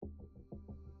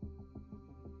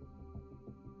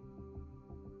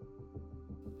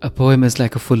A poem is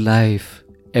like a full life.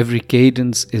 Every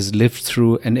cadence is lived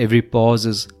through and every pause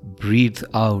is breathed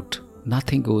out.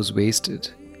 Nothing goes wasted.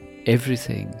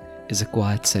 Everything is a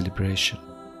quiet celebration.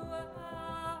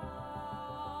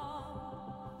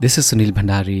 This is Sunil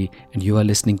Bhandari and you are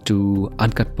listening to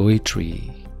Uncut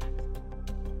Poetry.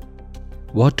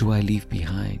 What do I leave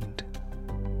behind?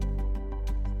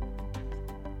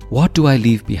 What do I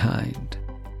leave behind?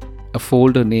 A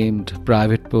folder named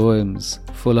Private Poems,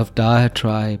 full of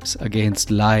diatribes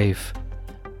against life.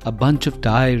 A bunch of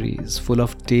diaries full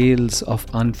of tales of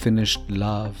unfinished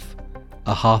love.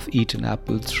 A half-eaten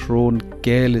apple thrown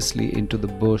carelessly into the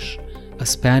bush. A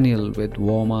spaniel with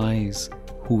warm eyes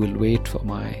who will wait for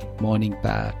my morning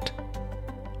pat.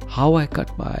 How I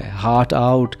cut my heart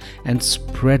out and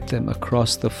spread them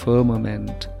across the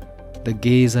firmament. The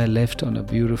gaze I left on a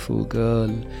beautiful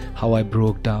girl, how I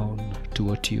broke down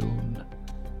to a tune.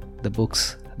 The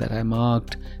books that I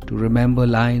marked to remember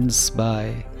lines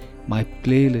by, my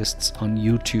playlists on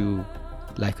YouTube,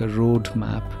 like a road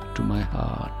map to my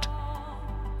heart.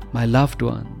 My loved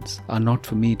ones are not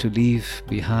for me to leave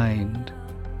behind.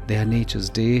 They are nature's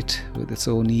date with its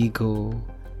own ego,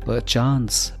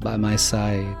 perchance by my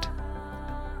side.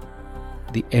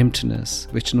 The emptiness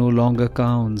which no longer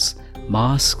counts,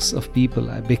 masks of people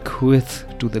I bequeath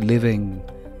to the living.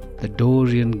 The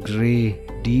Dorian grey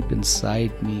deep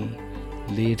inside me,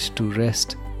 laid to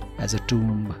rest as a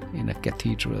tomb in a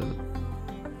cathedral.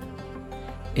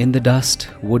 In the dust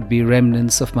would be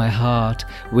remnants of my heart,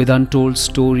 with untold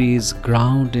stories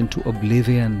ground into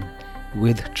oblivion,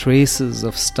 with traces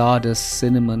of stardust,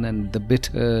 cinnamon and the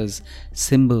bitters,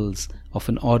 symbols of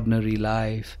an ordinary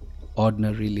life,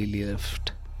 ordinarily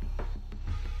lived.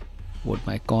 Would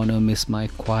my corner miss my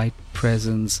quiet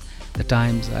presence, the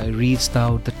times I reached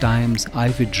out, the times I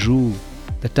withdrew,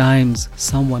 the times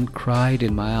someone cried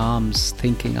in my arms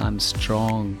thinking I'm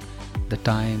strong, the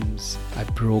times I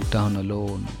broke down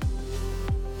alone.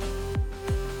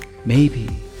 Maybe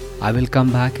I will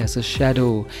come back as a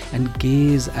shadow and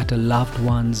gaze at a loved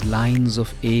one's lines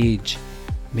of age.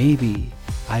 Maybe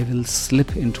I will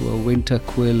slip into a winter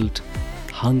quilt,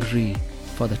 hungry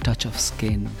for the touch of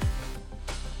skin.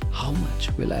 How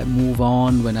much will I move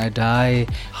on when I die?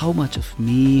 How much of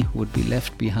me would be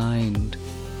left behind?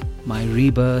 My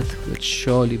rebirth would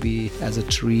surely be as a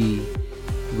tree,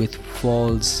 with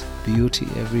false beauty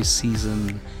every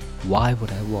season. Why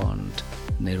would I want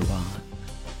nirvana?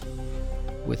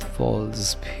 With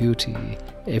false beauty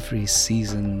every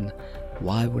season,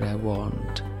 why would I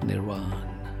want nirvana?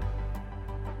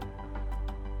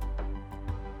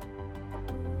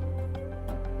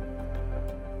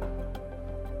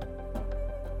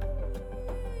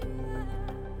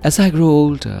 As I grow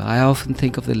older, I often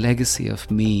think of the legacy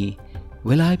of me.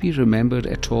 Will I be remembered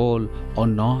at all or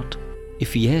not?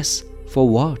 If yes, for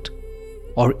what?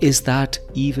 Or is that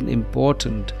even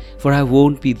important? For I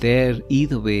won't be there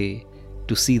either way,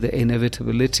 to see the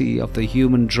inevitability of the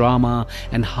human drama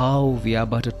and how we are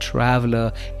but a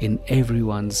traveler in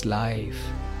everyone's life.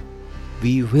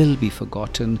 We will be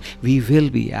forgotten, we will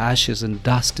be ashes and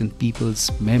dust in people's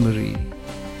memory.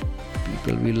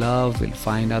 People we love will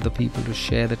find other people to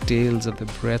share the tales of the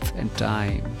breath and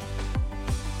time.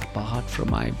 Apart from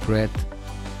my breath,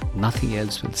 nothing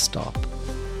else will stop.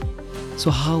 So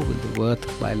how will the worth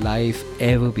of my life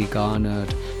ever be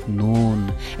garnered,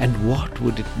 known? And what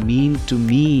would it mean to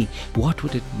me? What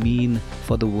would it mean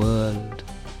for the world?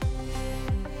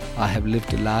 I have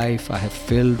lived a life I have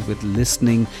filled with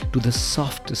listening to the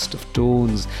softest of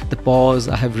tones, the pause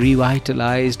I have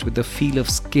revitalized with the feel of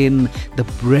skin, the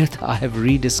breath I have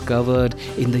rediscovered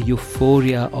in the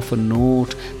euphoria of a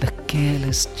note, the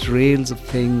careless trails of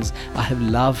things I have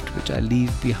loved which I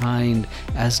leave behind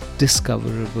as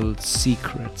discoverable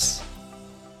secrets.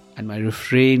 And my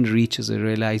refrain reaches a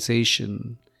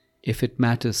realization: if it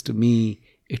matters to me,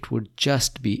 it would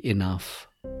just be enough.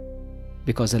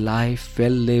 Because a life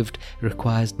well lived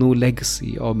requires no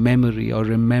legacy or memory or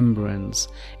remembrance.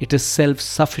 It is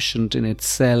self-sufficient in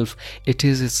itself. It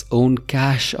is its own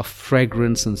cache of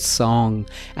fragrance and song,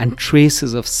 and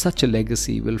traces of such a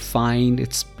legacy will find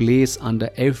its place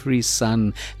under every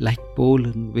sun, like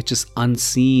pollen which is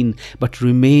unseen but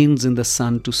remains in the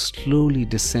sun to slowly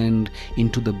descend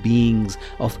into the beings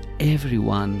of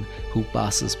everyone who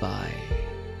passes by.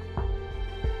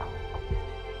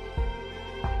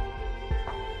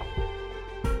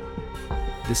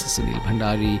 This is Sunil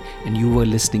Bhandari and you were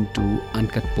listening to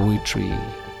Uncut Poetry.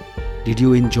 Did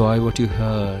you enjoy what you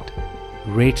heard?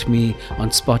 rate me on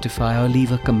Spotify or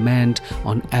leave a comment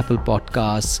on Apple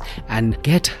Podcasts, and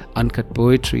get Uncut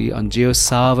Poetry on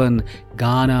JioSaavn,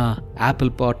 Gaana, Apple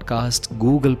Podcast,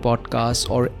 Google Podcasts,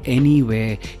 or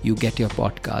anywhere you get your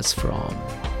podcasts from.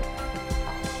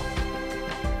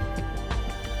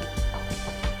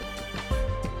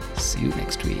 See you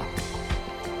next week.